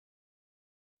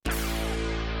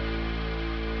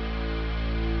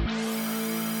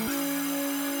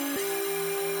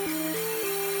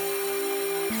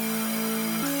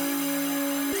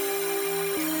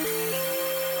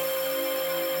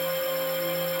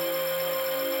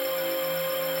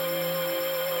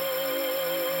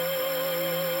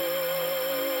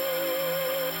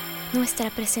Nuestra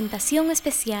presentación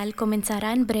especial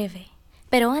comenzará en breve,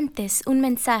 pero antes un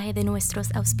mensaje de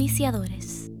nuestros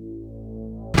auspiciadores.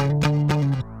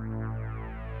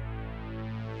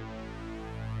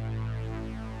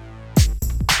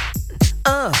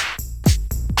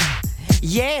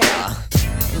 Yeah.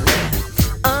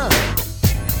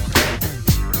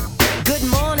 Good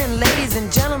morning, ladies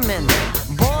and gentlemen,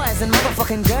 boys and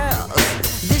motherfucking girls.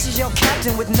 This is your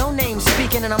captain with no name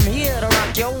speaking, and I'm here to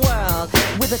rock your world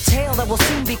with a tale that will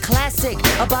soon be classic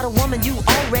about a woman you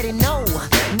already know.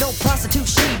 No prostitute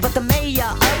she, but the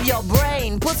mayor of your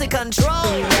brain, pussy control.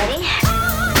 Are you ready?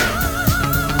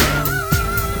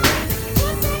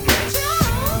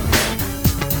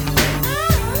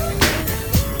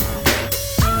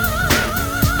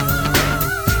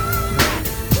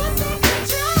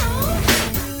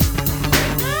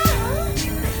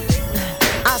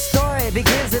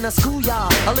 Begins in a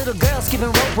schoolyard, a little girl skipping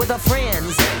rope with her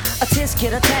friends. A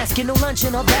tisket, a tasket, no lunch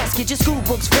in her basket, just school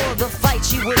books for the fight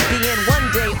she would be in. One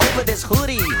day over this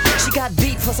hoodie, she got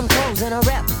beat for some clothes in her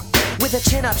rep. With her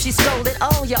chin up, she scolded,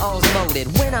 all your all's molded.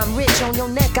 When I'm rich on your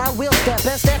neck, I will step.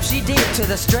 And step she did to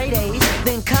the straight A's,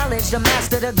 then college, the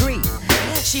master degree.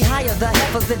 She hired the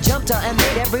heifers that jumped her and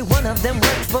made every one of them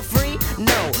work for free.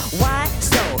 No, why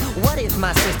so? What if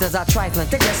my sisters are trifling?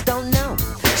 They just don't know.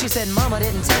 She said mama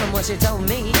didn't tell them what she told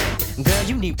me. Girl,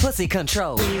 you need pussy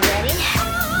control. Are you ready?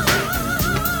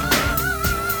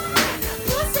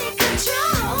 Pussy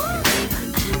control.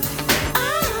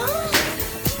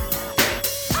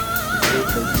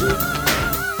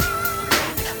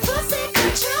 Pussy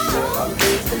control.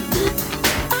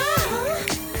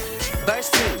 Verse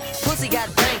 2. Pussy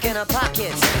got bank in her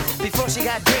pockets before she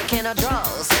got dick in her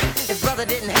drawers. His brother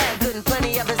didn't have good and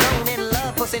plenty of his own in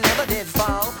love. Pussy never did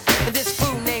fall. This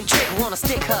fool named Trick wanna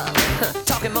stick her,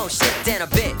 talking more shit than a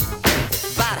bit.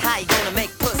 About how you gonna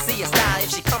make pussy a style if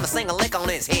she come and sing a lick on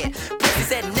his head. Pussy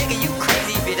said, nigga, you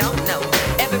crazy if you don't know.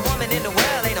 Every woman in the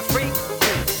world ain't a freak.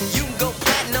 You can go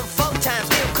platinum 4 times,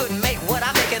 still couldn't make what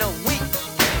I make in a week.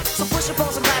 So push up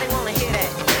on somebody, wanna hear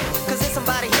that. Cause there's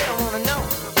somebody here don't wanna know.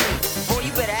 Boy,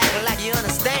 you better act like you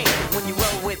understand when you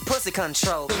roll with pussy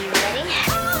control. Are you ready?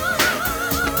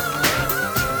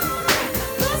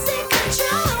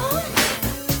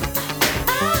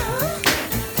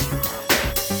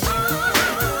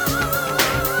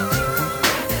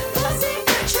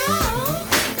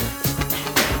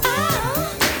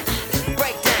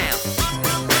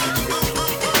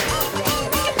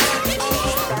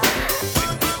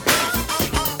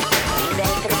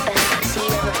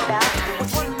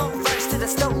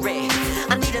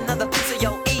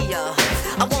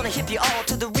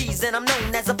 I'm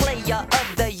known as a player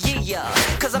of the year.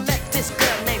 Cause I met this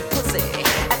girl named Pussy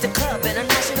at the club in a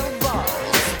national ball.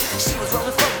 She was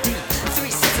rolling 4 deep,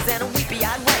 3 sisters and a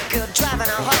weepy-eyed white girl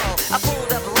driving her home. I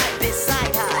pulled up right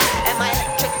beside her and my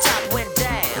electric top went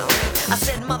down. I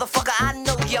said, motherfucker, I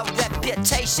know your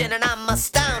reputation and I'm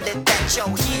astounded that you're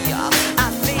here.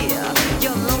 I fear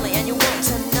you're lonely and you want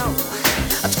to know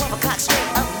a 12 o'clock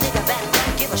straight up nigga that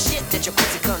don't give a shit that your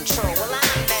pussy control. Well,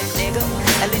 I'm that nigga,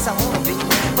 at least I wanna be.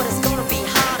 But it's gonna be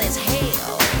hard as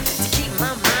hell to keep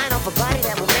my mind off a body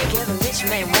that will make every rich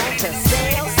man want to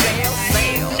sail, sail,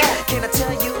 sail. Can I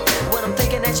tell you what I'm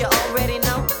thinking that you already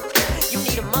know? You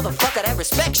need a motherfucker that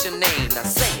respects your name. Now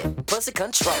say it, pussy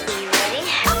control. Are you ready?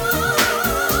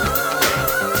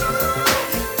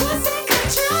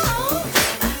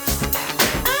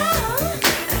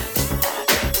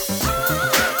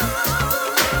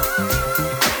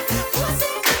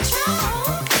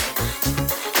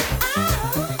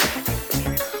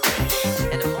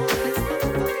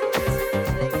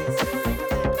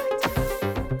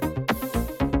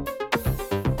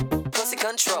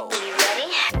 Control. Are you ready?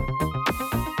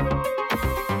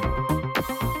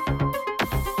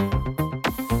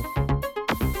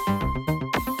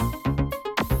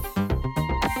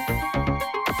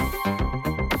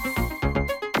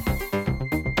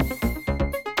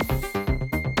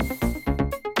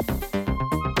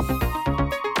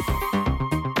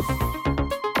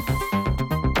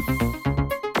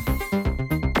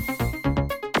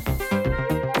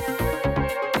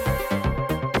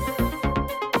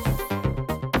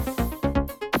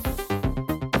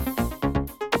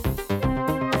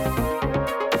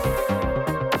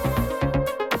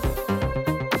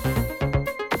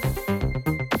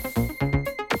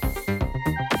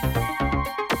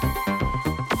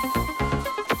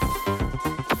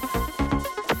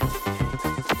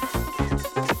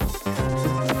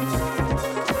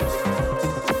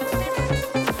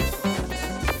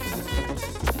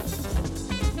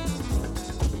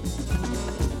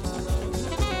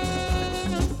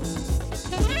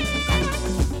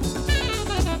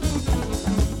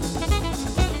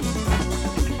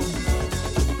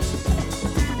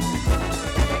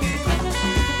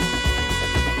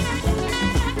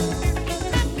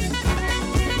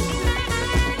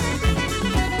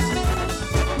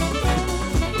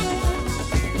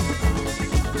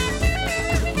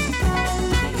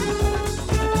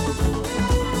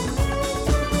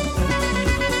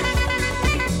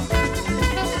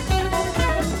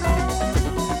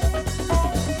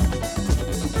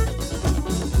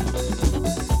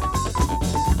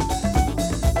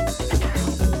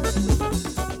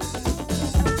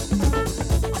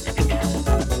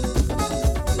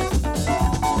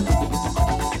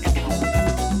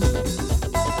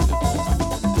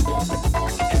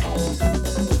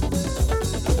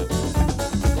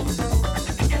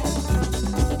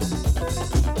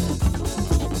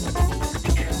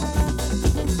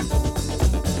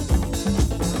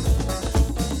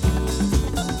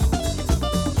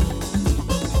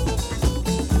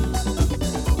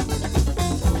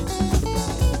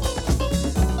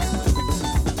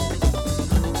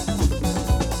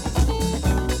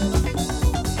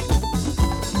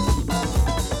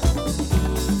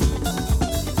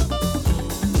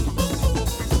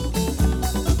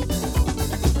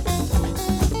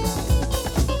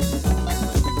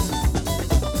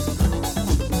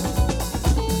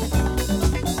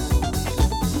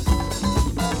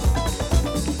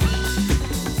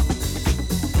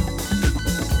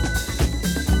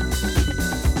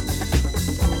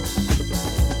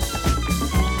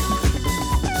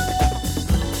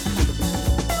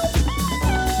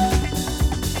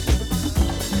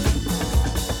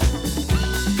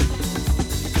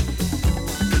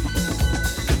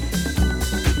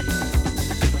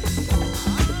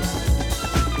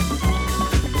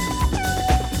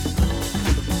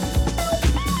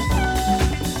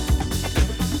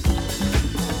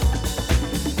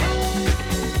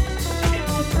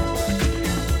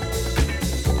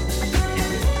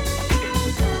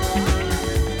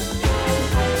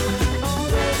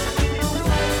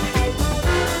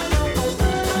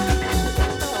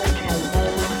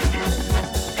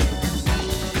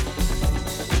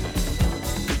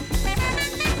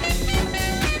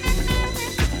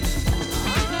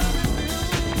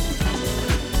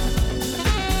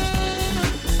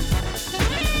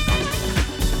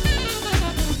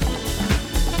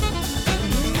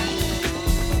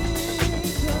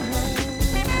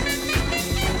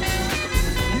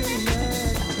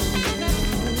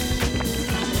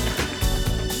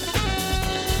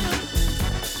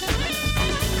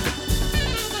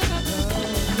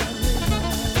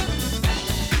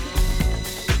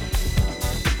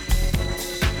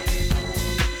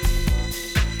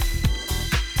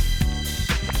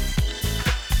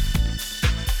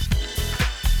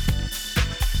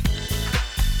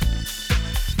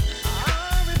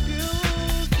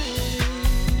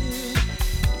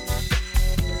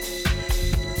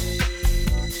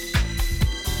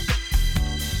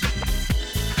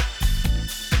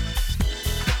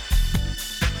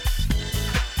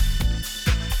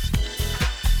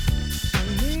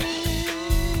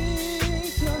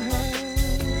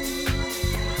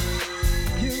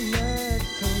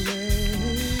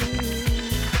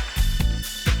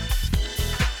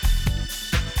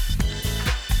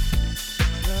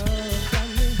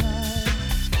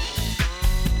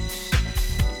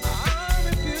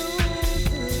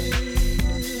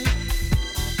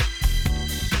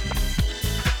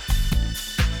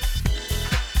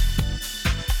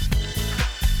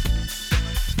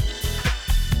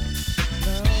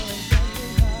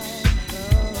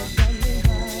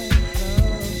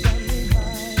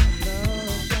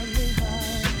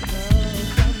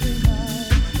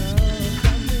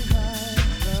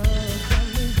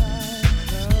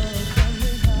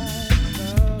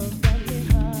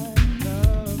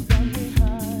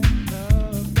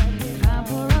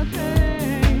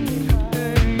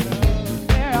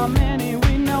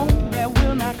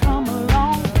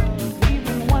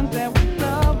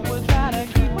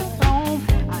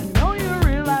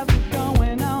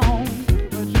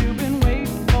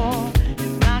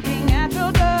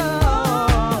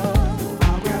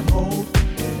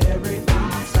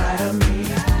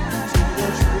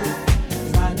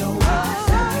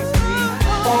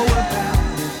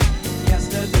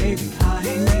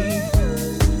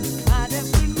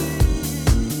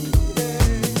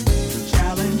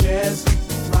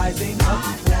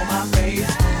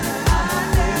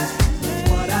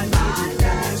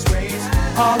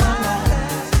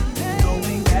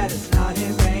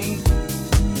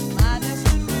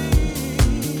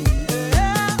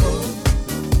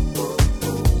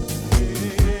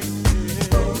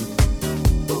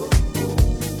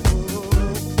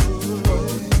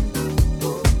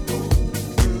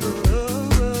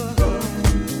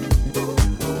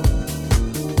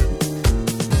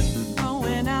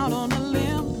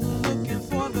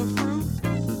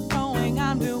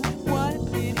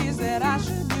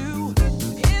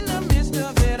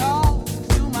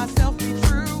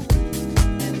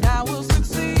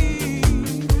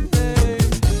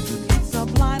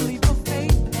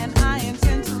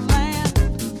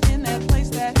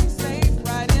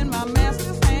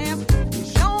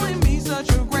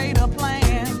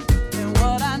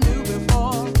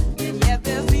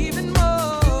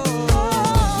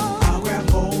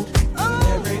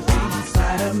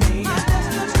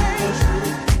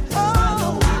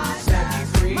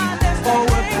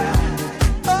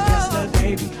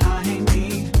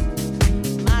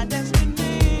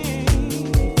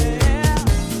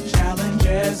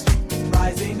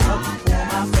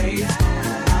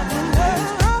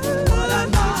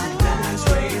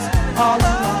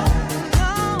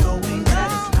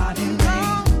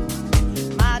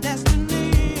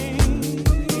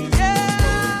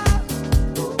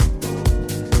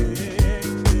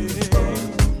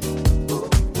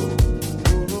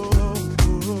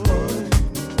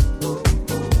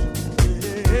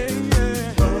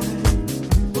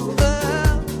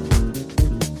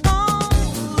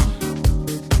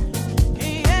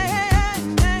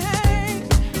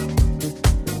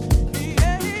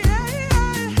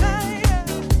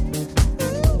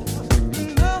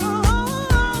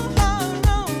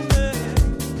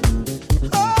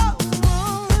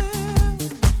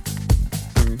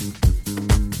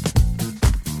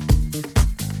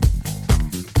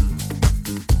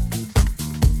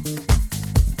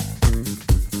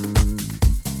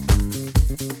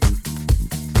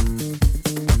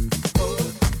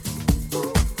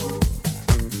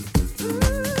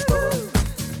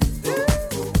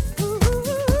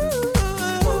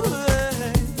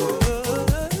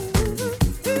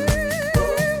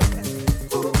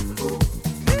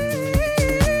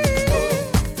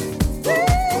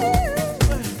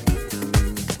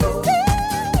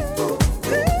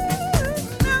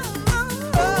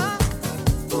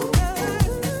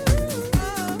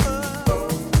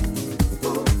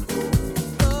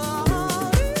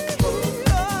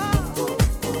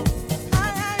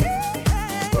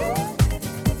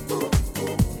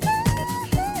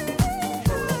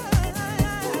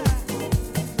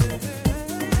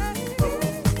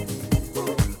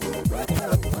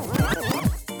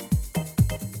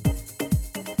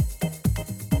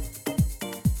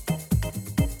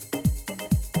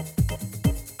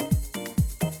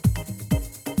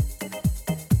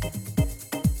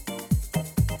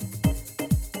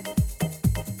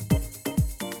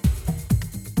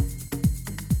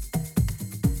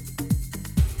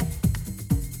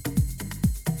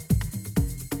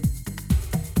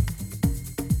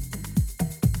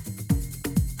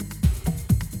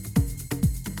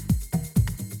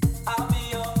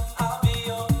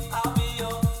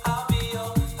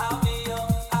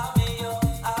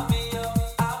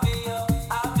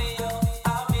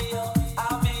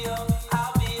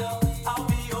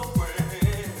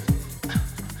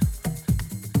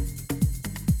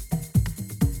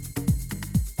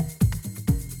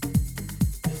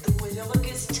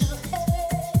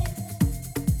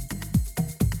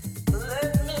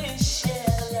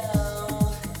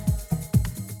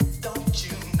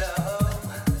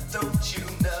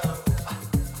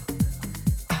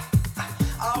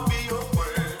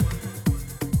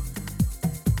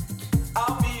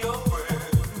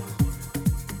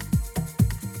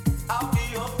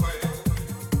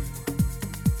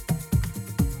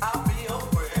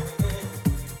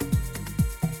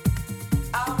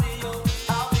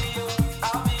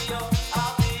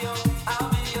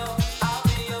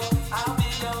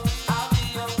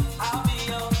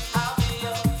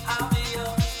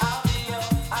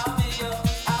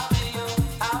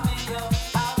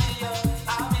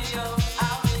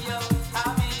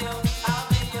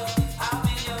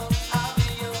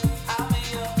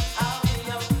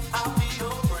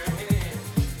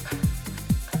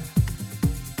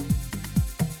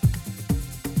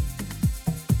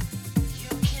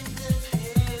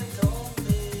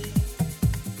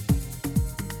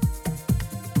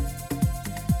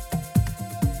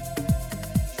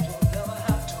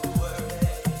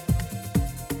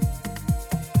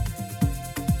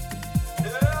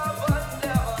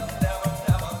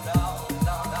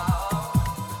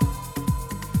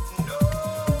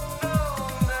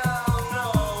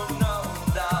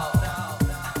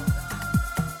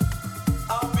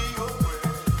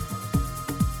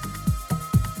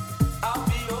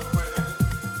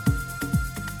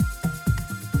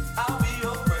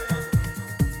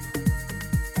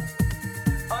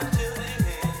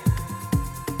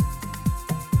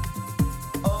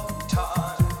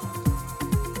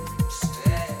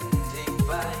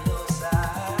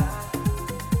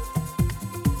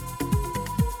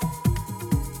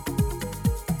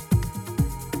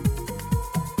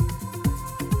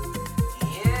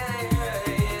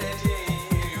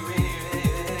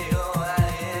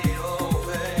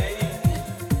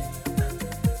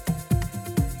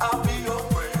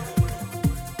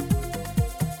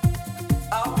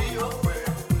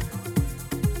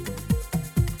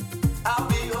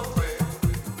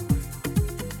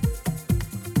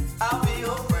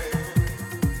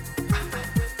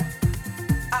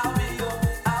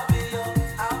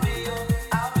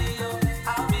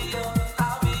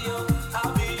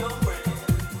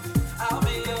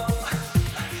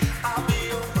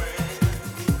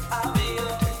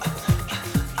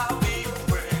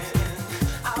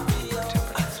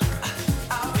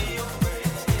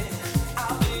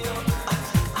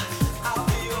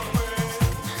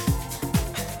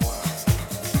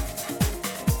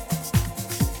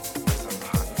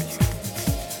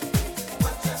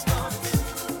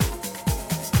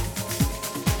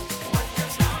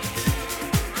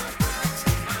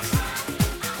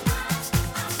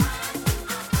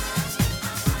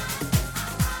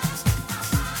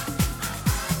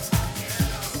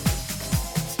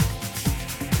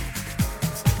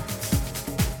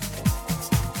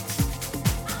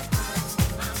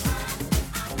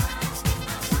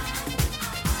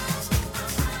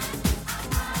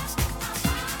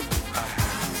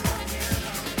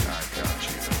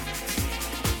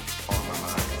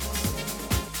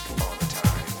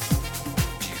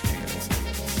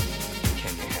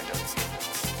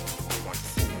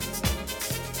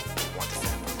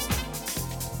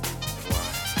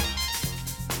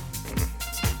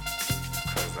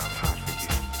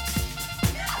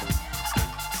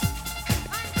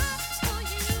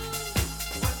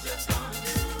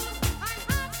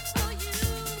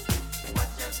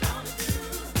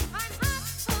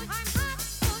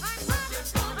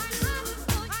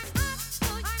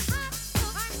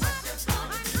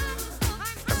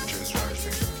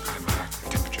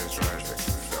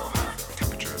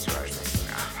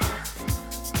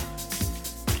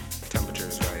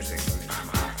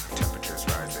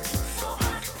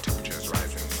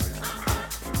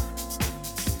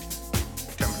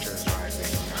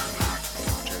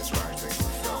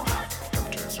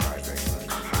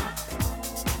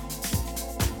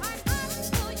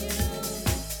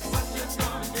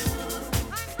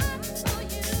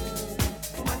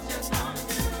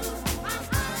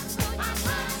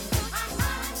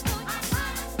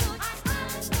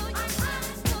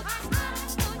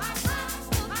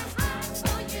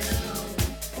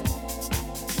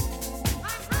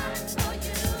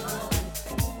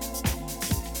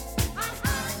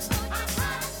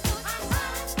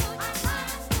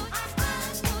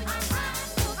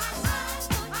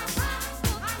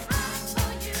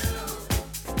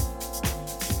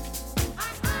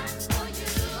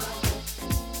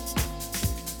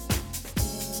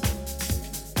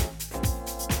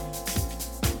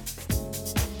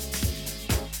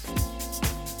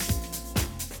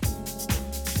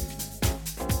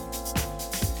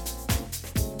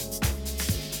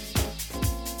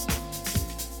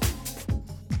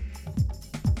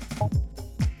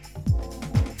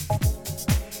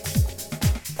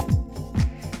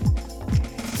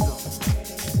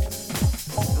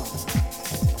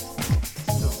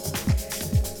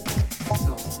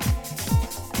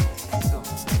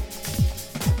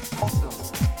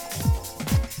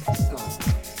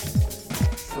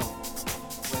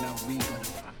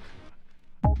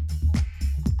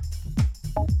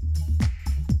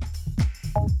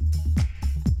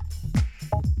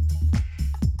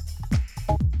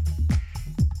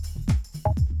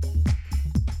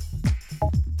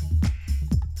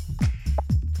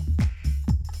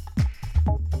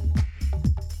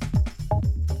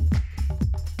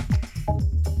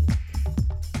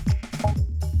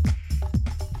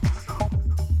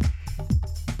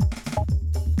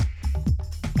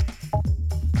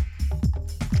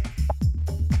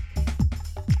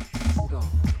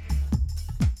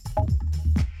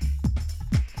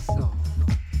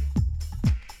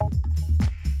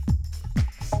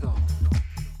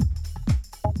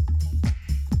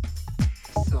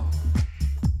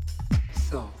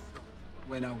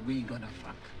 When are we gonna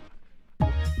fuck?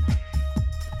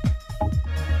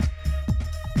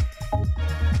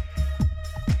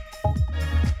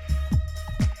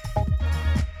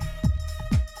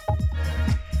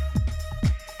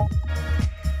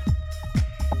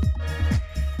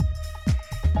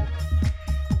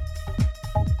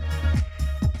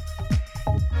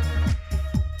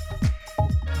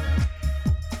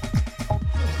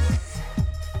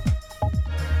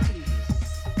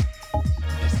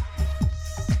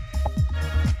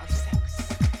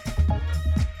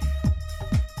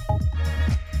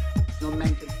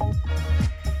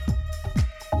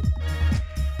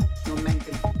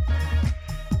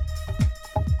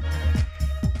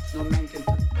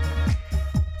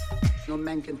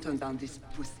 Can turn down this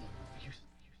pussy.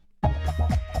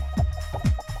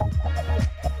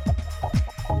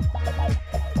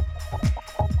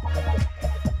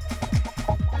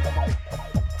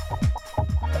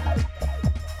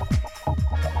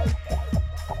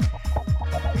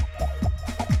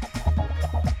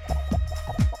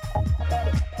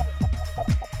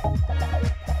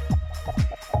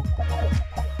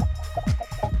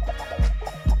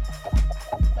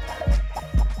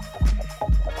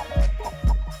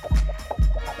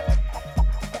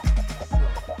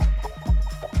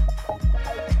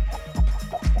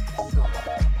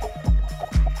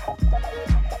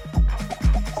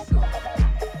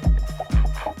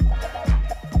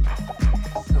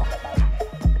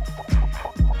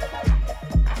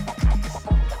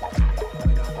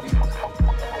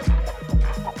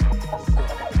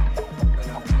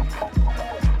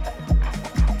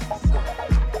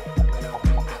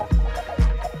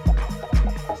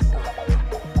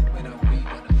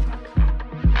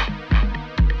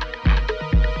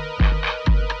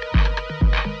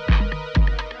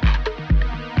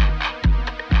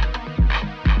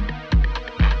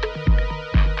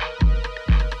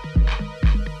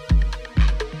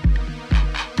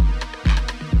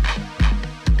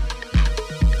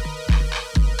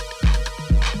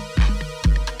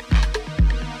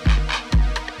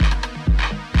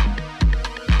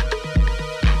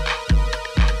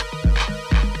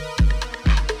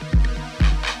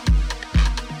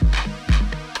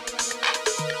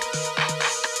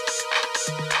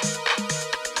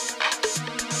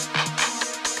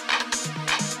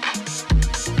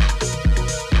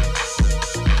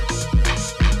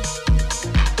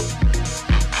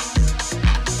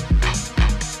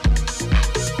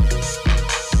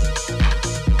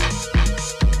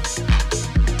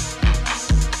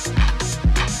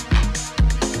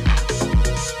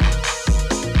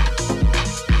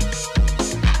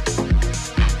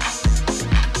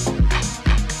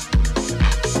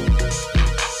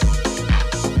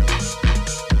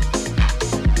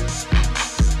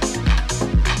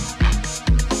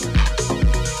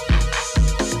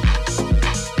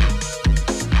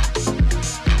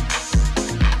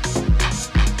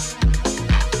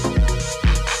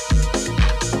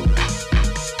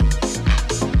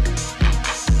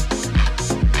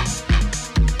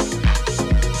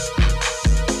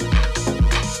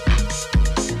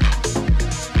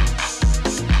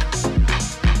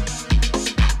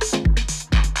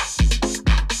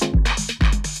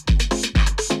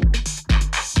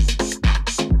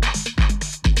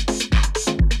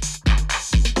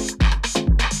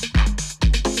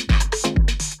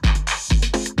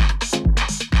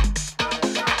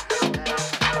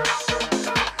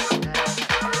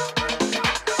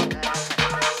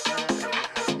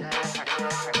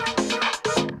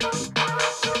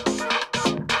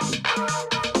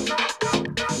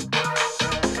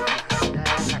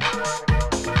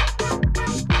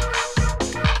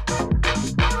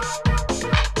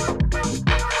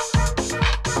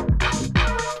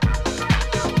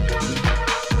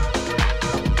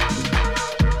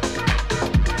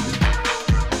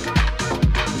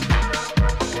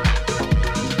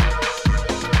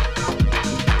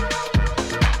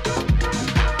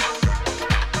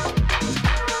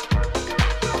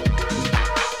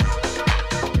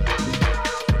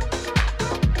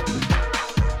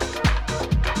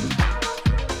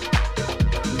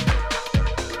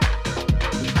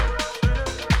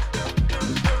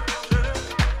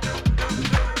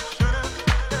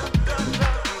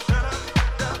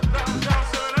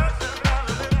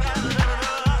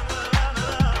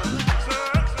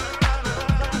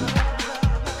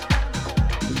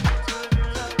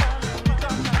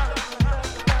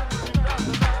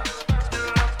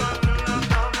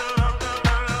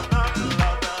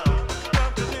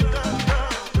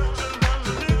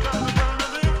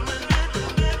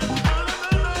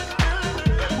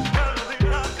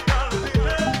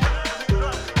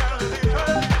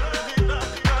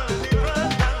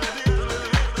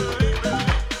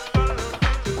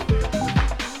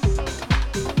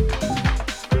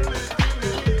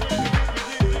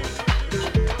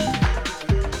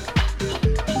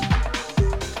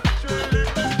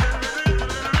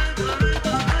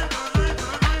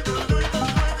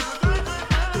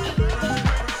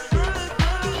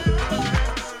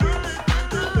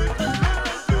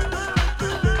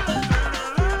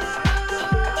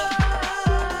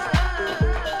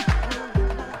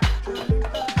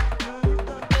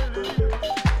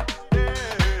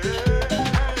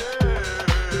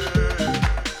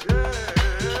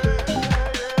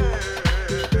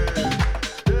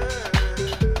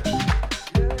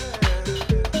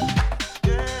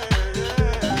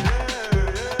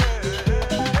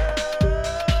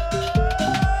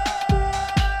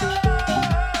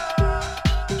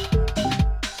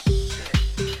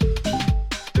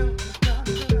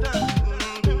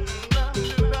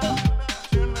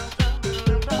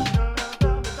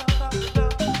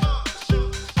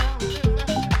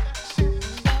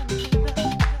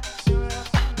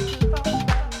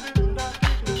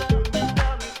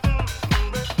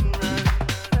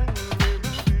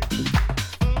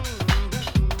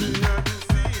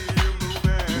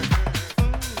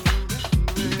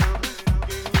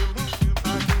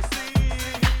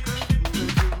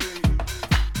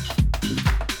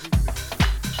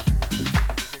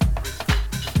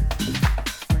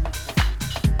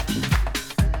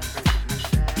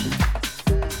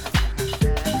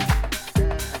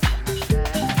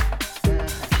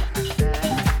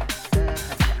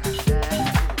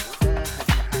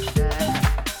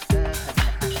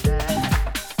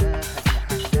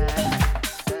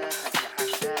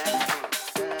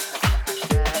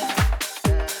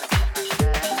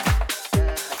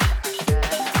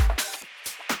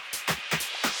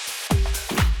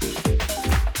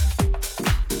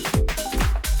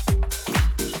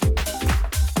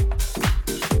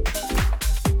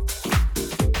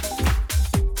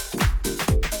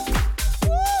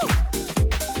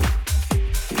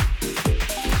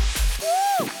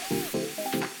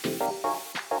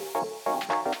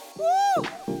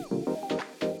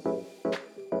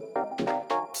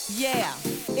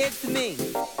 it's me.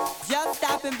 Just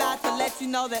stopping by to let you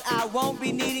know that I won't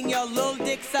be needing your little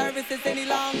dick services any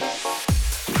longer.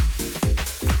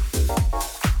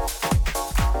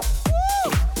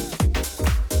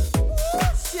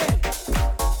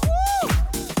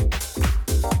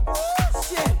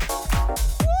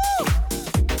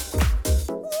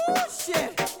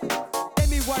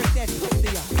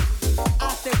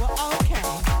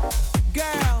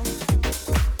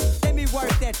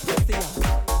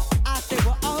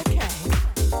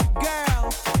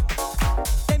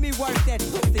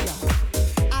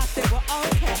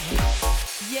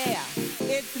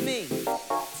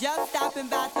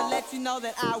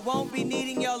 That I won't be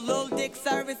needing your little dick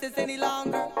services any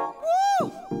longer.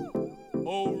 Woo!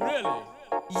 Oh,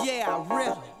 really? Yeah,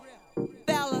 really.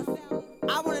 Fellas,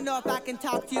 I want to know if I can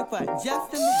talk to you for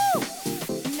just a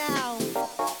minute. Now,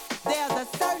 there's a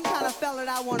certain kind of fella that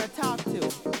I want to talk to.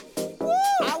 Woo!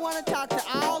 I want to talk to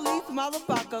all these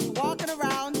motherfuckers walking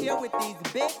around here with these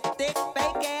big, thick,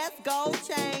 fake-ass gold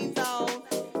chains on.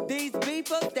 These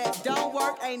beepers that don't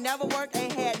work, ain't never worked,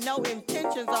 ain't had no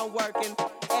intentions on working,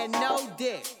 and no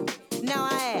dick. Now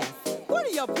I ask, what are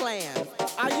your plans?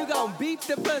 Are you gonna beat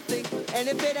the pussy? And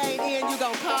if it ain't in, you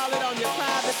gonna call it on your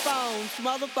private phone.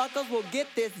 Motherfuckers will get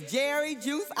this Jerry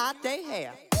juice out they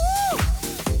hair. Woo!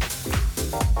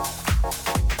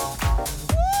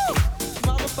 Woo!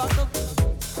 Motherfuckers.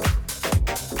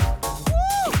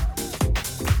 Woo!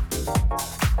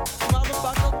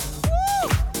 Motherfuckers. Woo!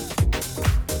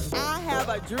 I have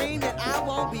a dream that I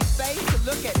won't be faced to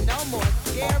look at no more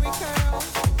scary curls.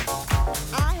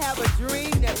 I have a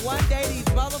dream that one day these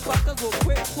motherfuckers will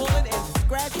quit pulling and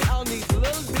scratching on these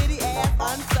little bitty ass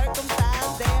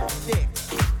uncircumcised ass dicks.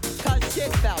 Cause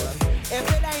shit, fellas, if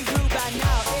it ain't grew by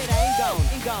now, it ain't gone,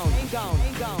 ain't gone, ain't gone,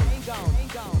 ain't gone, ain't gone,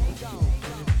 ain't gone, ain't gone.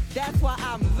 That's why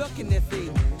I'm looking this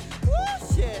evening.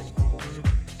 Woo, shit.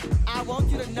 I want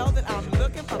you to know that I'm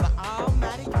looking for the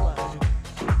Almighty Club.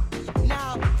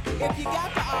 Now, if you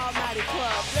got the Almighty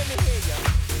Club, let me hear you.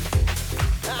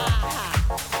 Aha.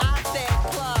 I said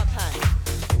club, honey.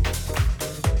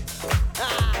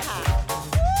 Aha.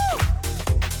 Woo!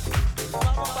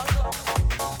 Motherfucker.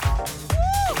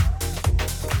 Woo!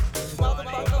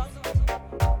 Motherfucker.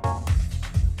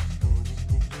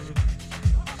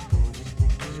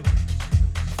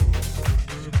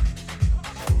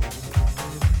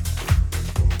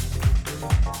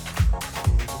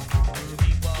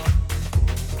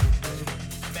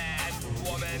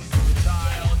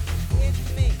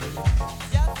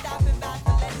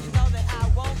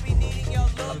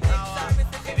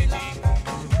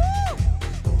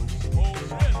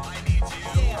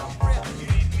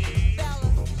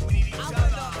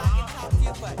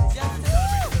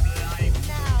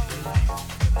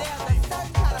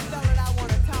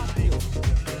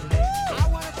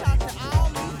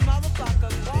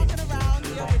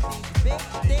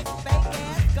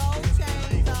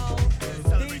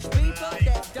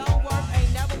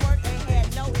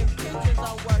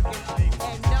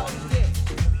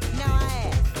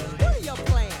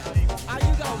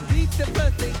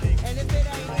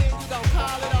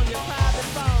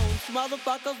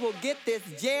 Motherfuckers will get this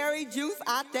Jerry juice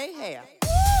out they hair.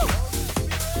 Woo!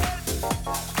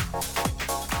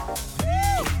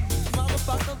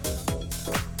 Motherfuckers.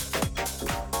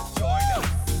 Join us.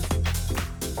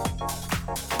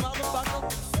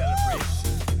 Motherfuckers. Celebration.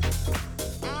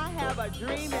 I have a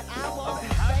dream that I won't be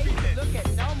faced to look at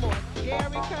no more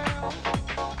scary curls.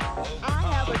 I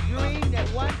have a dream that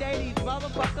one day these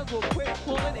motherfuckers will quit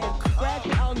pulling and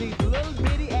scratching on these little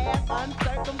bitty ass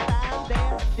uncircumcised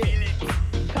ass dicks.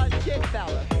 Cause shit,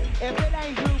 fellas, if it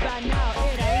ain't grew by now,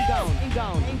 it ain't gone, ain't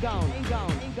gone, ain't gone, ain't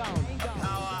gone, ain't gone, ain't gone.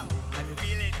 Power, I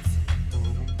feel it.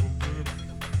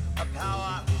 A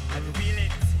power, I feel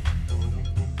it.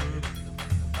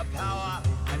 A power,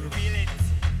 I feel it.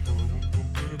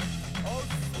 Oh,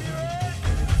 Spirit.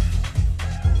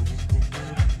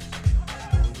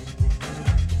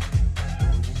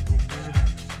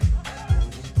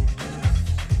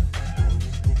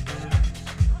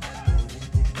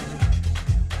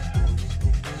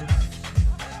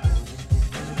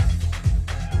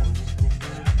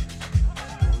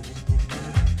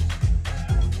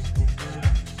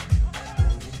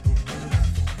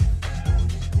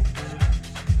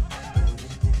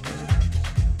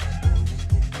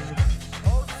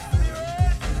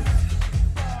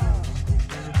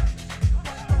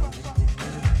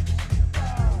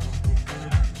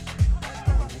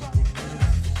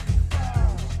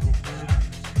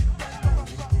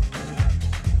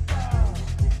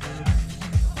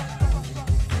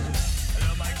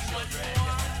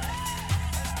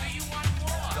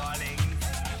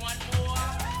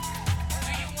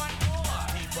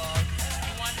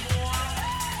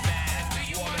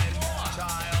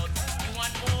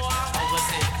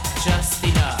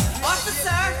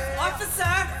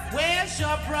 Officer, Where's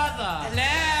your brother? Hello?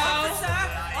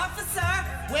 officer,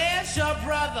 Where's your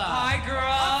brother? Hi, girl.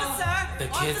 officer. The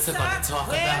kids are gonna talk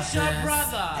about Where's your this.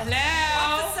 brother?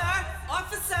 Hello?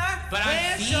 Officer, But I'm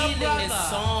Where's your feeling this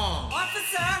brother? song.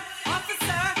 officer.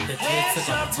 The kids Where's are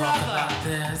gonna your talk brother? about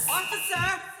this.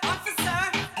 Officer,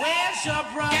 Where's your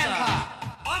brother? Get her.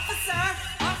 officer.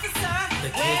 The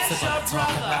kids Where's are gonna your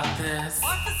talk brother? about this.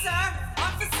 Officer.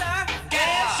 Get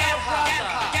her. Get her.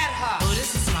 Get her. Oh,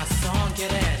 this is my song.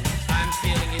 Get in. I'm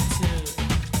feeling it too.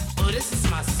 Oh, this is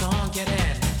my song. Get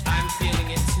in. I'm feeling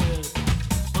it too.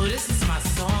 Oh, this is my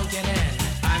song. Get in.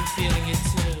 I'm feeling it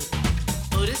too.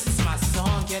 Oh, this is my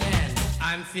song. Get in.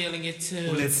 I'm feeling it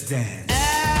too. Let's dance.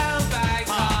 Oh my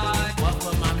God. What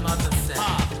would my mother say?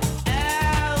 Oh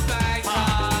my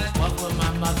God. What would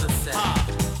my mother say? Oh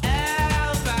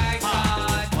my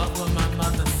God. What would my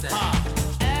mother say? Oh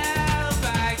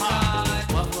my God.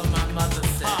 What would my mother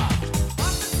say?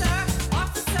 Officer,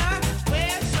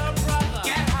 Where's your brother?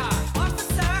 Get her.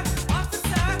 officer.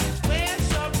 Where's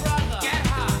your brother? Get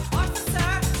her.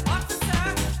 Officer,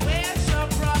 Where's your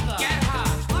brother? Get her.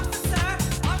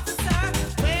 officer.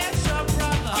 Where's your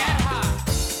brother? Get her.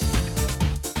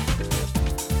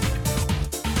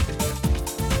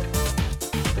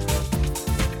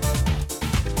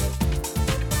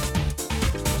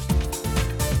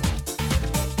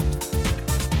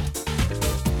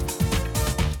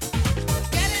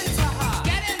 Get into her.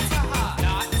 Get into her.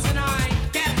 Not tonight.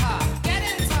 Get her. Get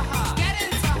into her. Get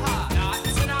into her. Not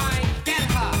tonight. Get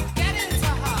her. Get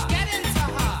into her. Get into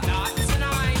her. Not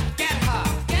tonight. Get her.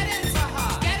 Get into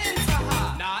her. Get into her.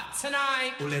 Not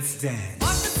tonight. Let's dance.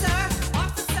 Officer,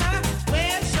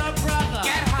 Where's your brother?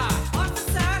 Get her.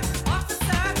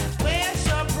 officer. Where's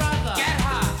your brother? Get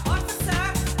her. Officer,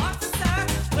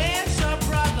 Where's your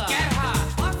brother? Get her.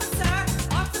 officer.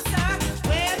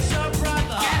 Where's your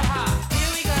brother? Get her.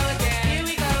 Here we go again. Here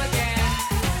we go again.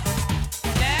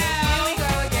 Now. Here we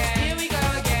go again. Here we go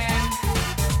again.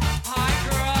 Hi,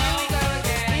 girl. Here we go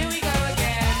again. Here we go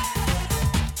again.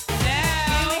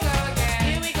 Now. Here we go again.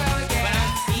 Here we go again. But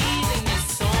I'm feeling this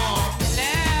song.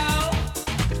 Now.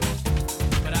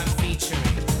 But I'm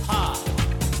featuring her.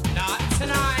 Not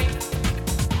tonight.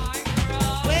 Hi,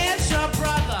 girl. Where's your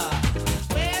brother?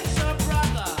 Where's your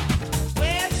brother?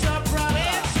 Where's your brother?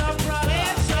 Where's your brother?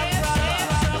 Where's your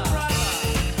brother?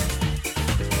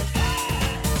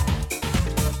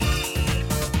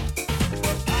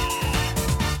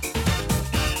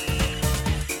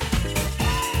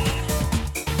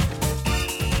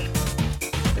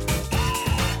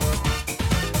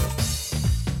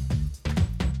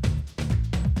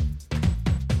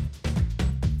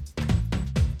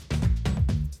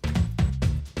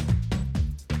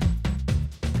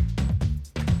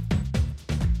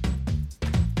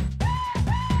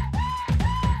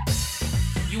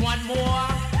 You want more?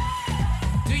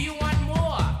 Do you want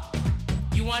more?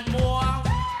 You want more?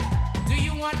 Do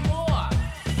you want more?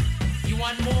 You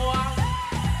want more?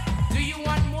 Do you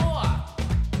want more?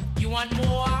 You want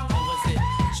more? Or was it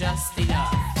just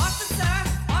enough? Officer,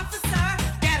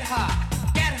 Get her!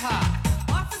 Get her!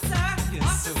 officer.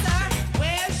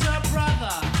 Where's your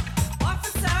brother?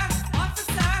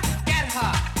 Officer, Get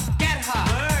her! Get her!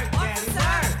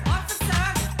 officer.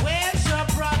 Where's your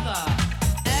brother?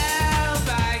 Oh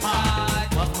my God!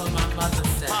 What would my mother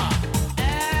say? Oh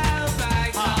my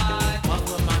God! What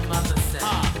would my mother say? Oh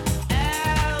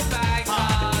my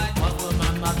God! What would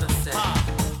my mother say? Oh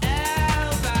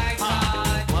my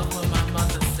God! What would my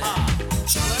mother say?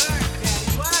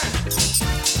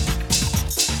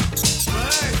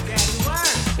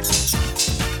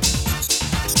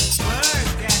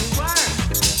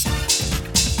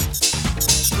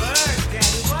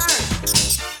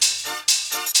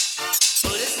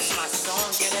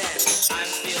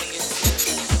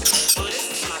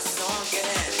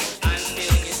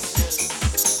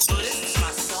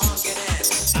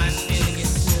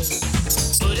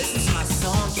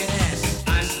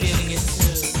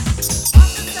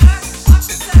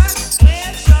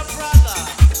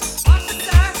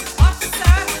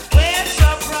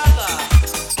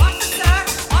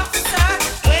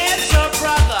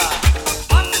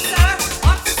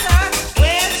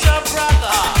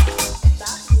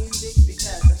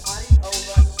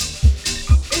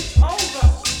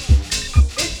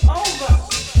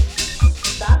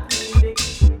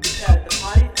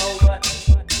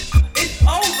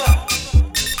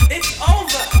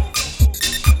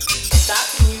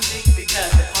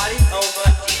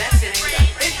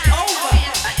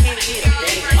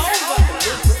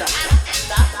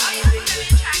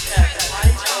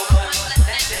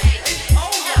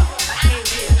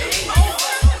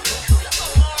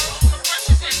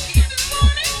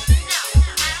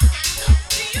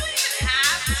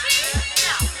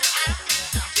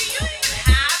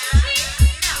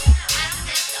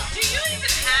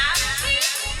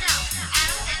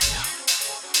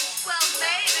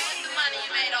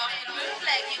 right off the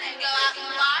bootleg. You can go out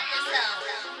and buy yourself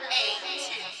a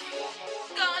tooth.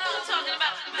 Going on talking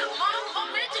about the mom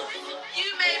original. You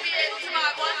may be able to buy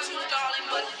one tooth, darling,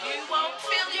 but you won't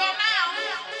fill your mouth.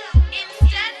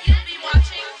 Instead, you'll be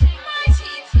watching my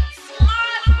teeth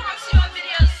smile across your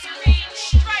video screen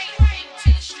straight into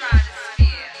the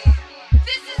stratosphere.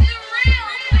 This is the real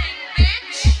thing,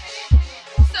 bitch.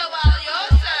 So while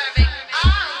you're serving,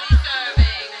 I'll be serving.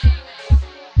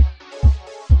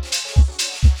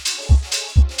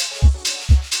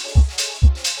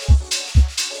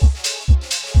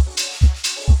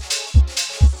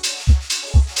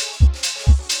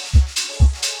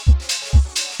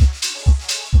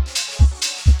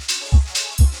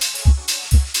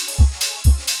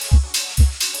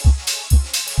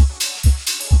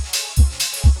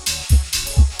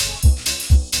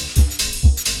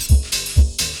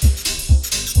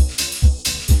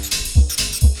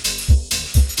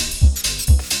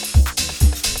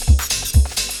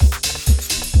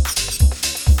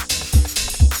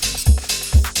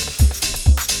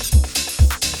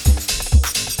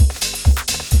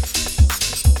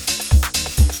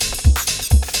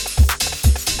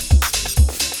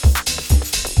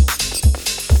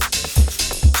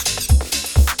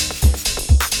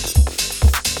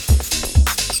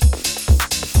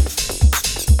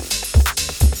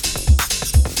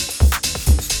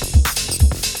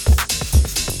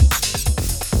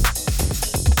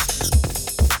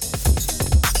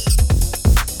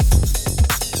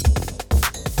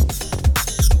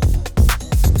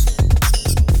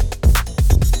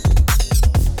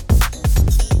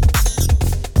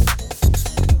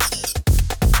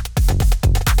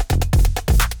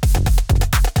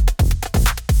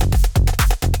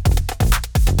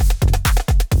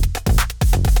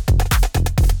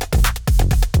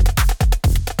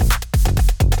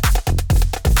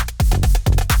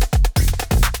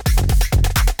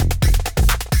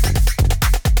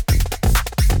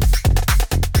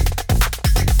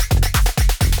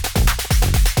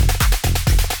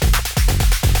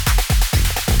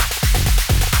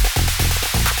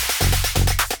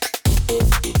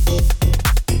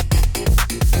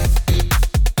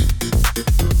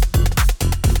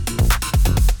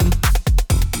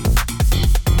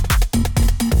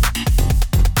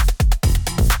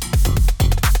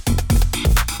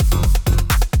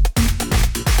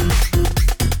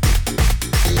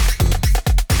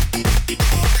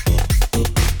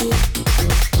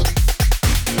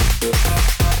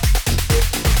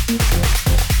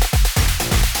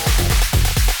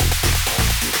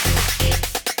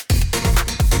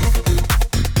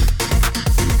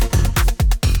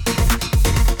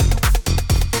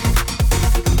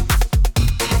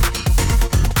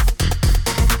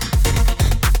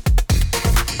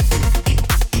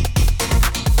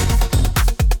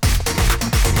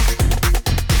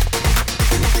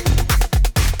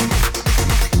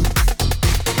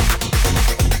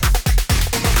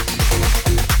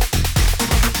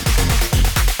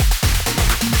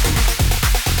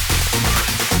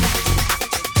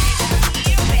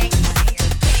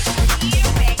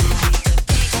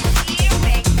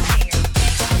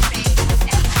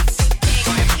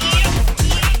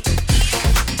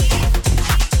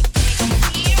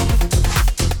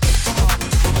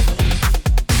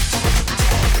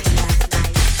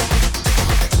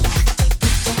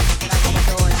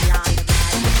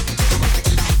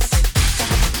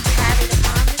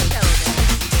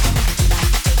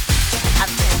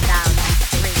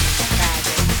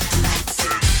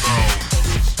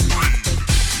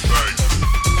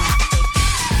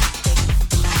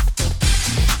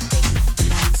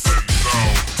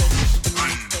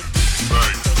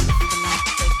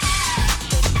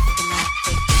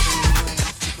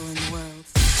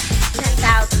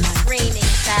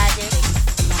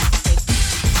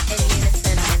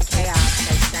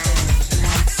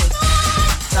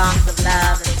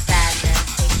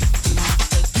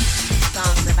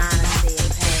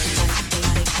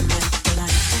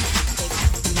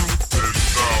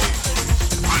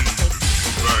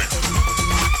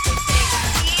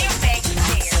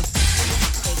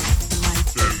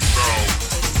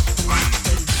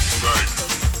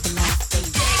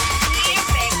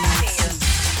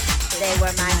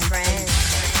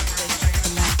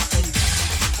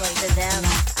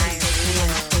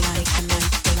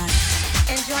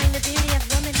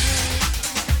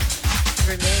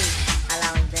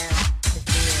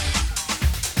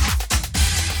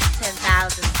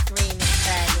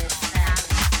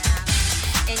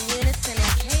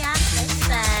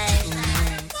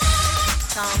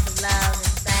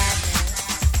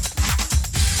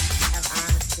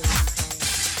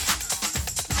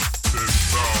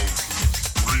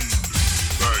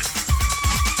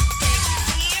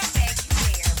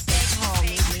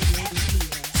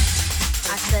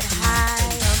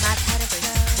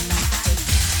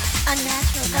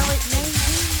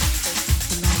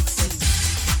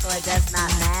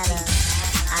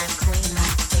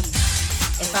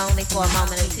 only for a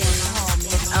moment or two.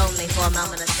 It's only for a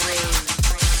moment or three.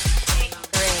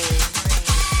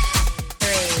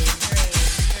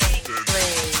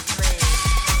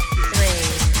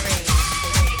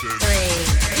 Three.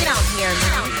 You don't hear me.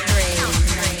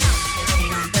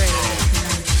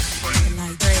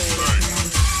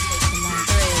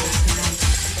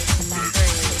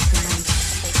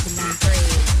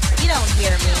 You don't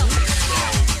hear me.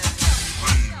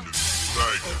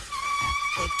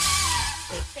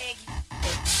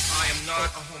 I am not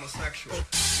a homosexual.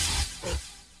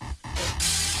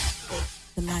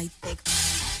 The light,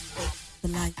 the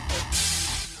light,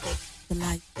 the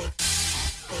light,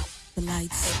 the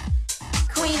lights.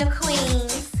 Queen of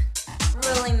queens,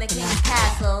 ruling the king's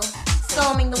castle,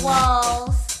 storming the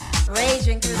walls,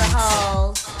 raging through the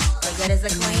halls. What good is a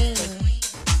queen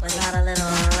without a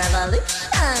little revolution?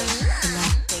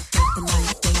 The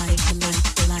light, the light, the light,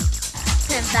 the light.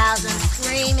 10,000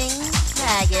 screaming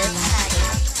faggots.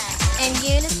 In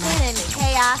unison in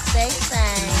chaos they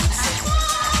sang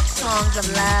songs of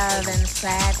love and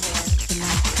sadness,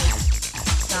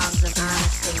 songs of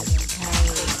honesty and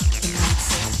pain.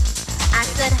 I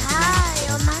stood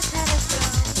high on my pedestal,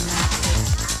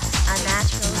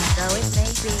 unnatural though it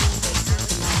may be.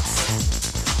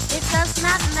 It does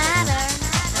not matter,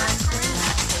 I'm queen.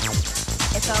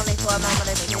 It's only for a moment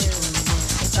or two.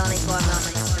 It's only for a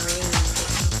moment or three.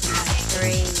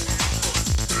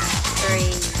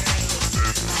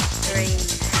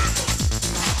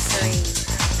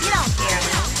 You don't hear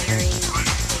me. Three.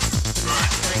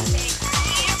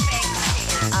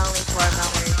 Only for a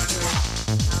moment or two.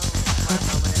 Only for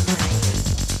a moment or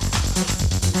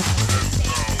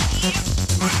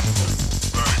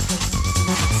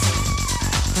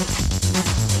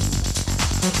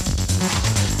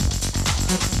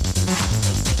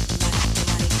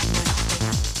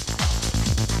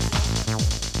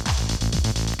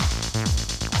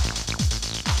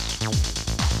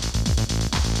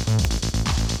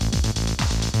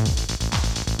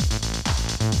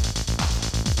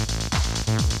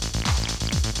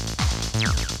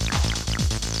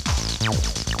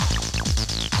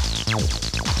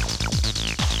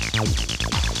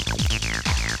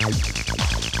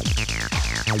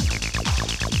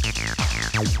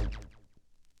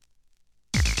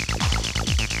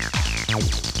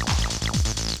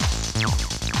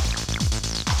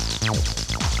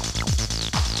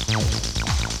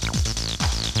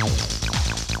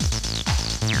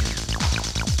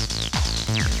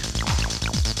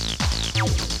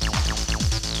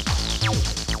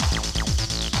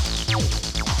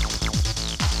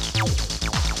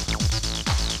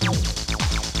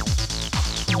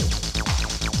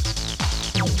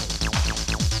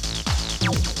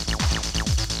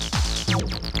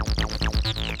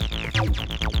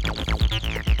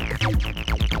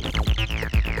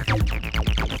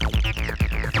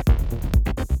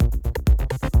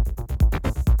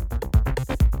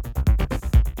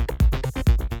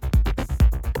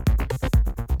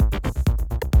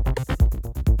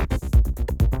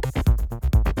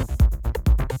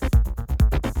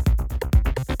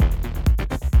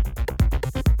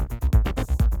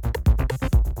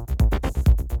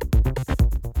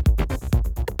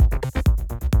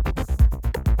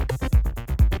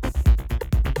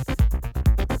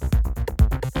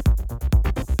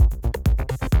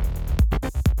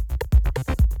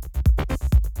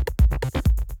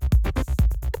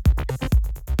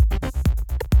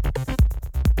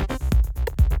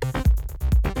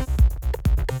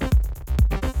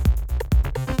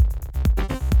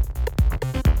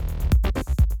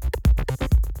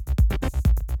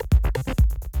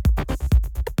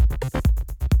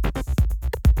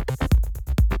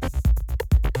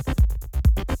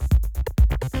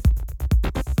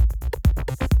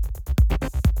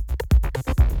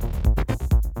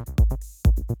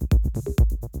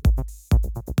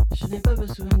Je n'ai pas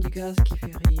besoin du gaz qui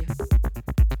fait rire,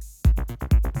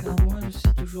 car moi je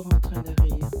suis toujours en train de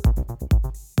rire.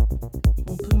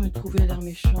 On peut me trouver l'air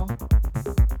méchant,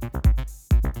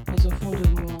 mais au fond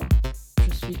de moi,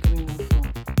 je suis comme une enfant.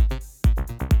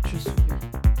 Je souris.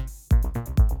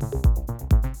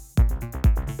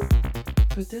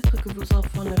 Peut-être que vos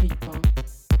enfants ne rient pas,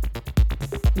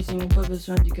 mais ils n'ont pas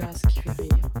besoin du gaz qui fait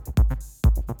rire.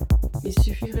 Il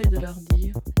suffirait de leur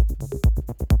dire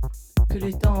que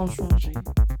les temps ont changé.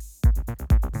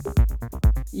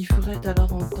 Il ferait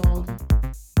alors entendre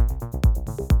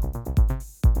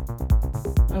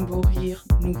un beau rire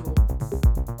nouveau.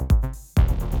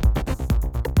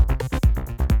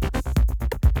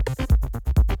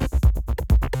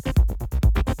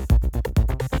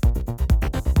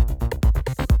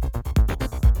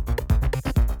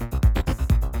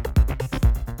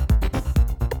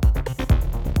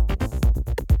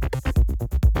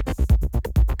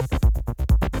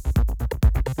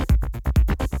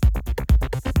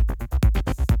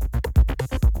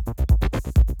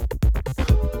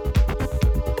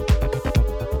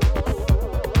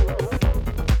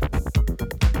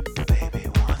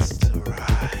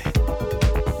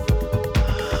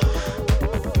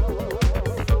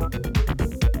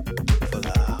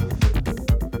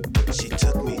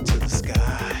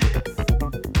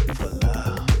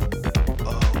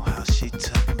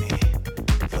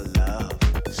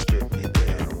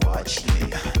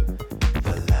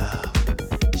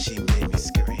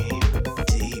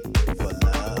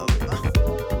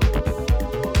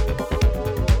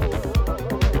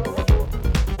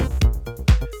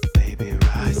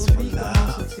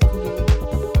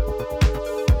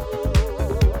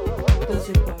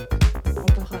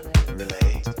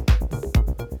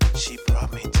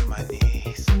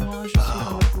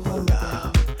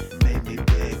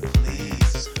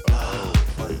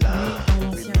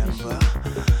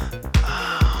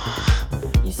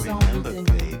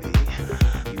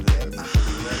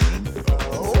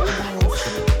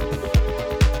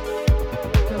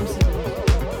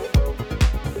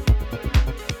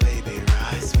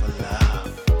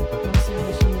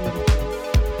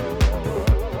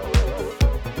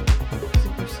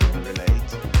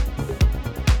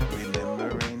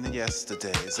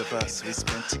 Yesterdays of us we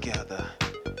spent together,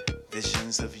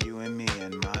 visions of you and me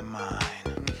in my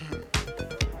mind.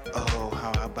 Oh,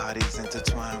 how our bodies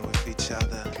intertwine with each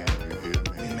other.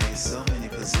 We made so many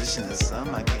positions,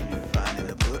 some I can't even find in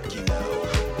a book, you know.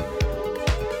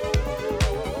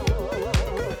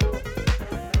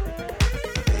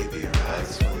 Baby,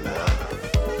 rise for love.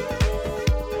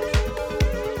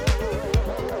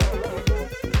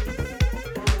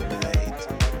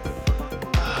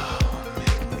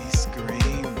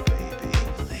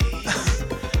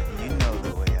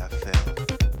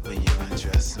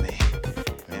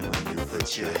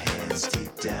 Your hands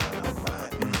deep down on my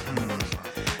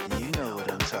You know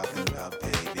what I'm talking about,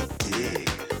 baby. Dig.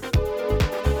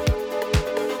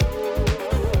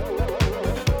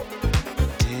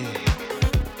 Dig.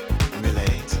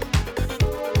 Relate.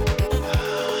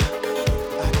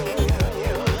 I can feel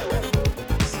you.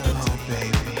 So,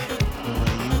 baby, the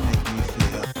way you make me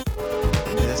feel.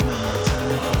 There's no more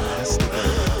time for us to go.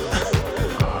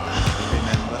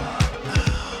 Remember?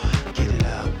 Get it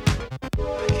up.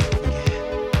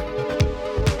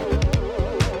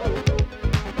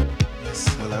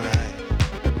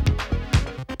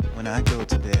 When I go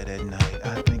to bed at night,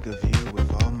 I think of you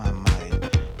with all my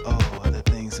might. Oh, the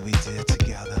things we did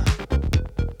together.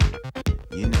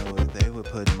 You know, if they would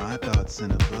put my thoughts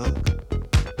in a book,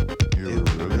 it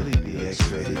would really be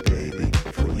X-rated, baby,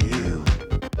 for you.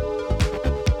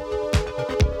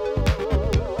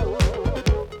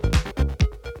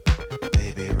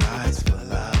 Baby, rise for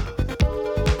love.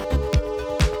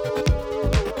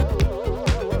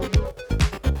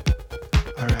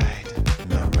 Alright,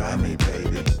 now ride me,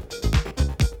 baby.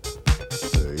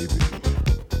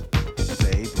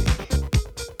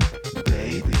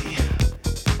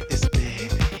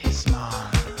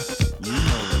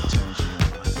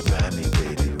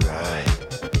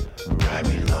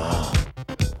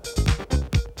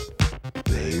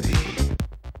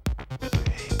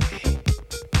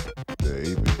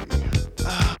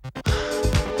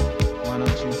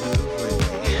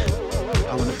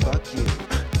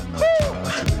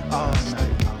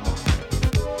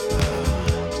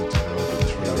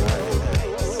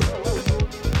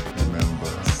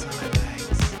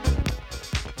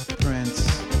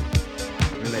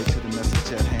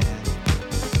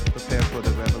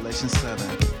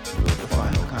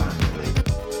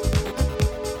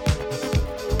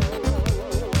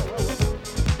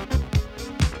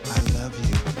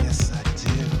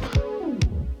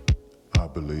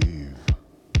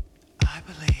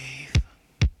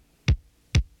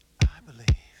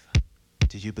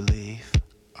 Do you believe?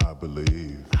 I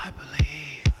believe. I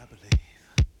believe. I believe.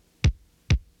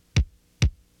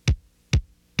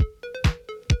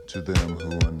 To them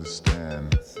who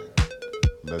understand,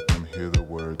 let them hear the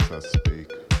words I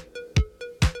speak.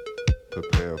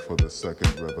 Prepare for the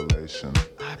second revelation.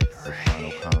 I pray. The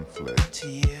final conflict. To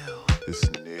you. It's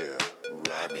near.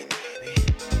 Ride me, baby.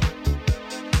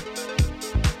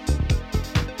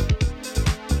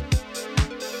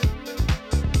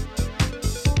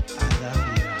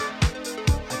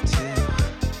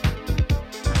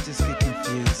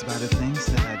 By the things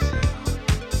that I do,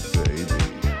 baby,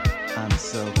 I'm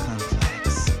so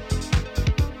complex.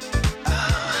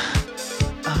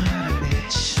 I'm not a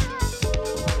bitch.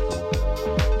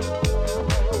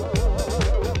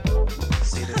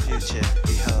 See the future,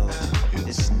 behold,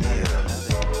 it's near.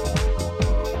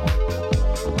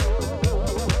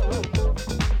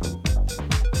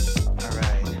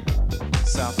 Alright,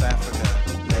 South Africa,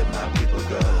 let my people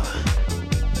go.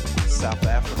 South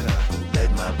Africa, let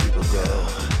my people go.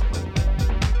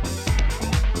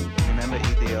 Remember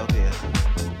Ethiopia,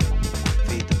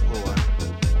 feed the poor.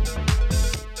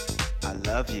 I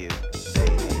love you,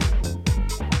 baby.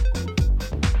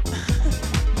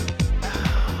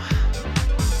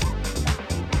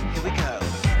 Here we go.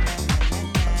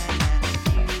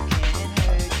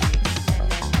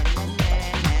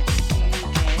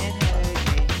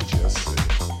 Jesse.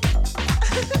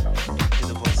 Hear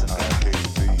the voice of God. I hate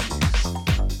these.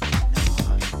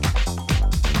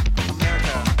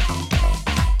 America.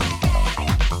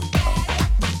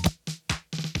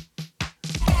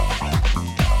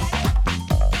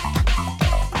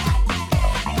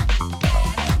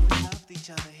 We loved each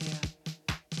other here.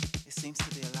 It seems to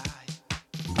be a lie.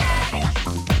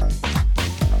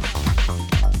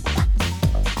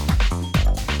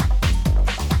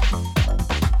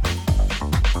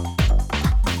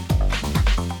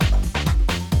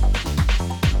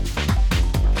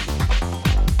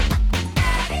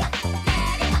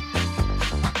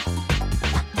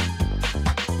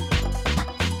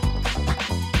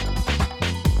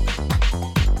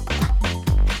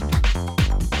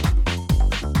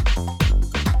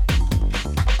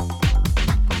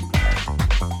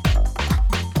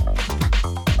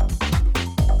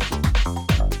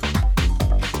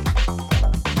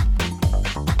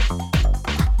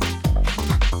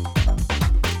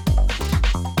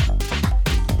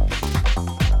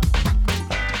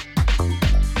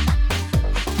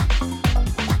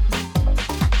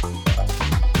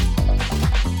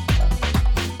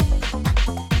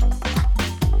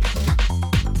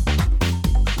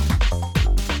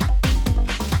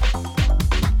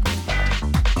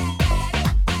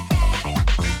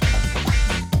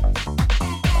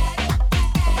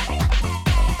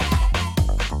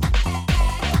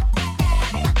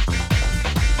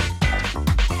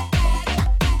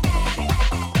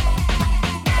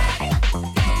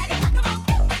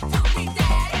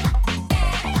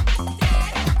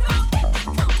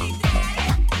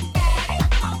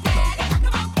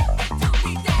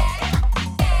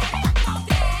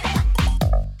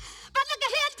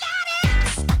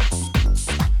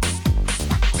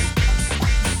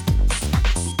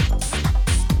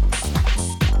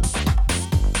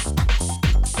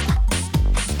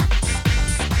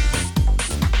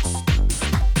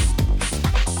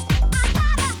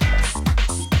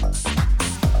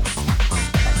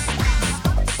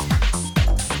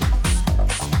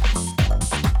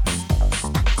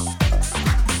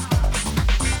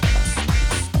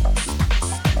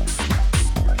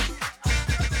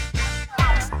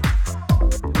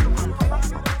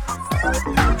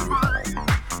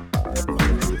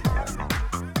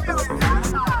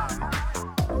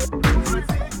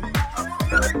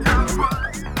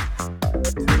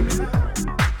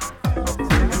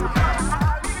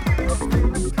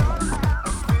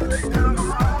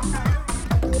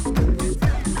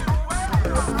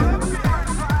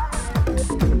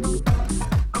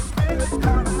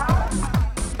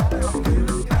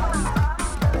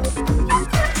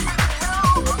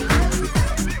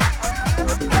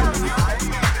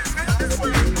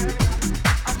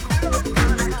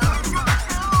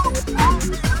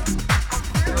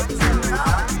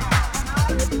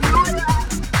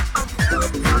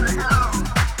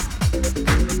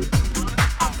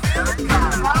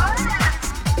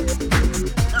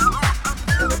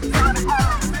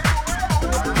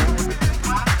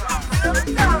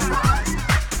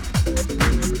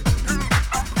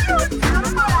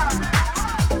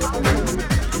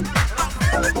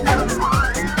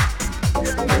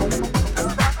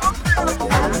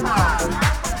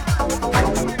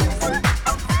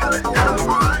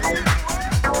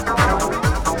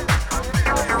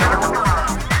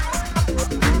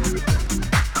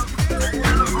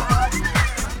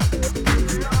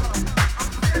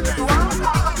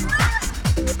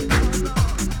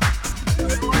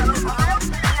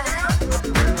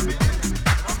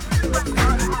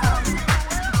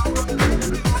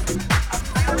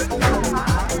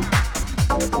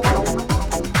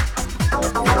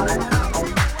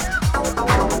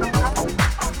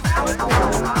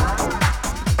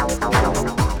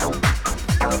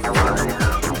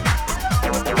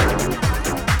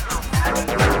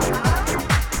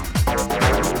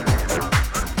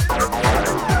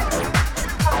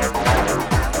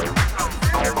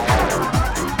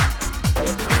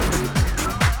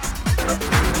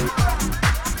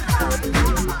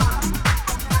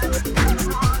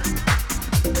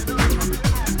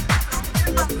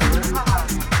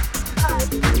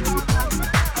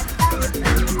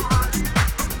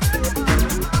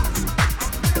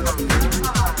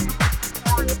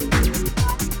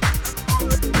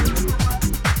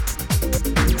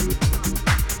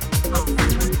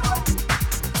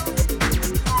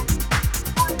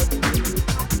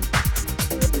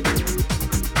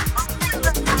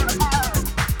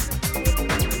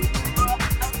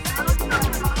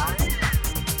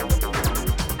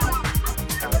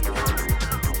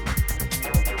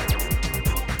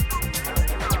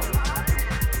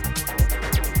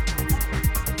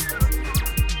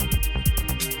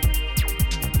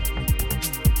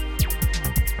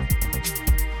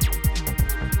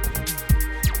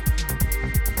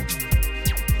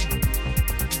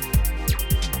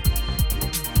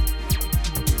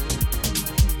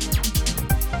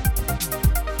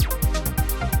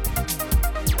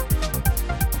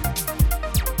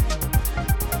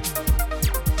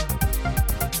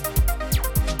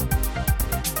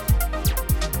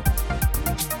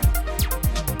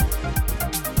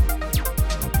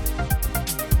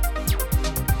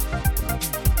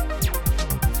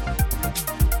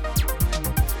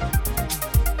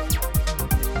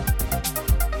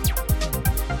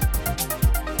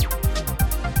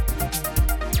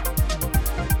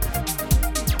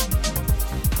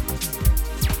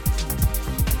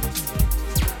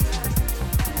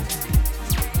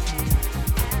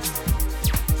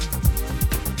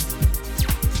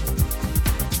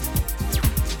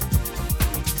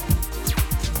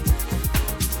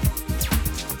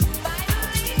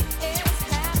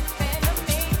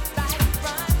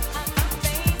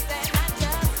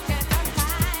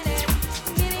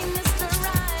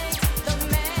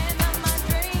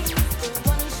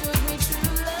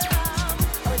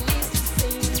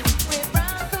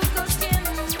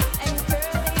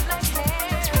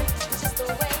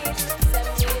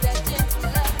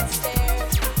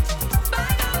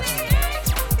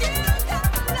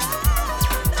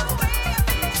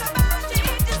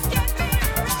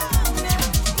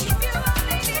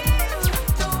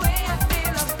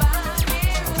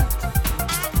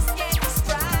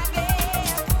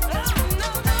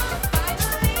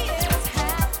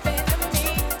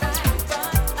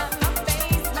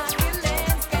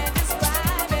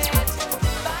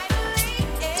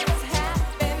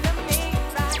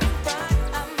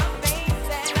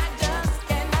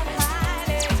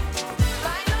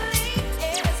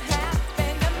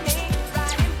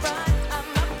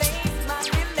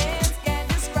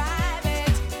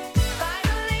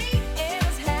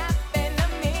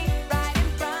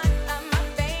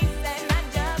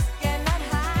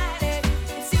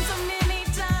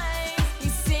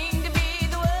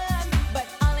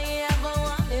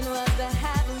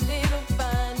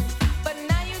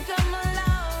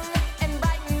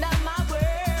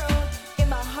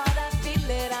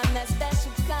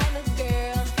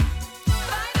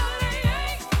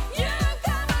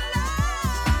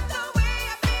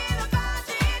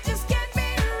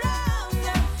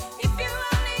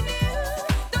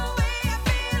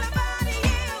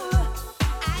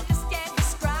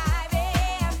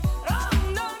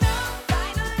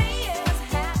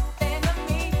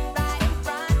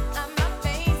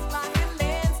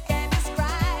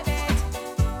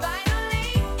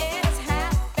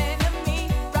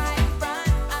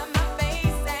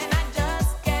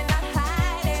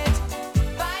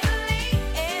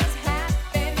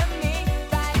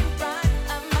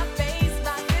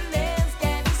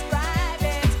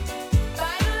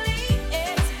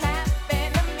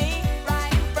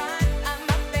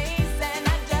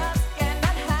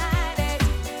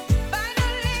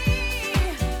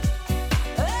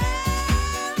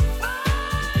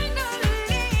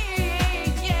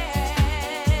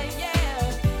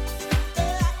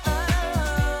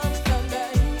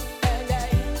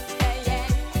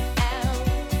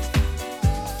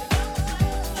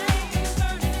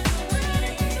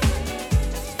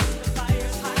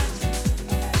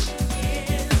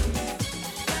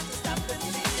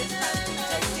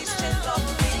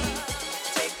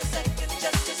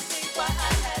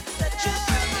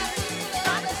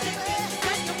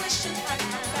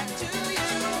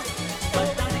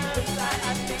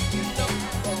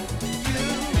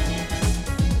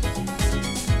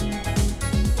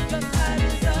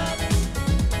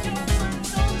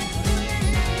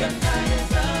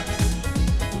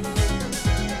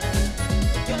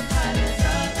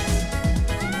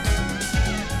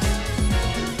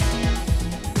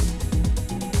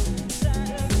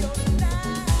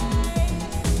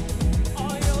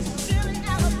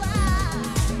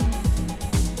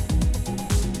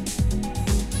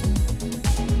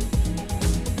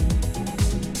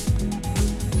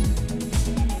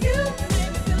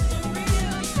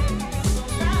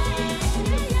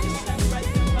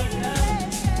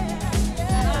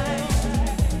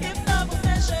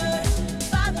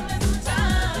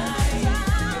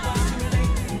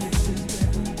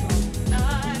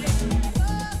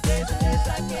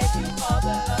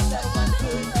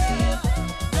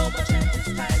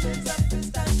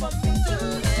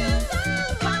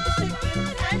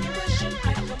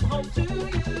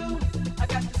 you.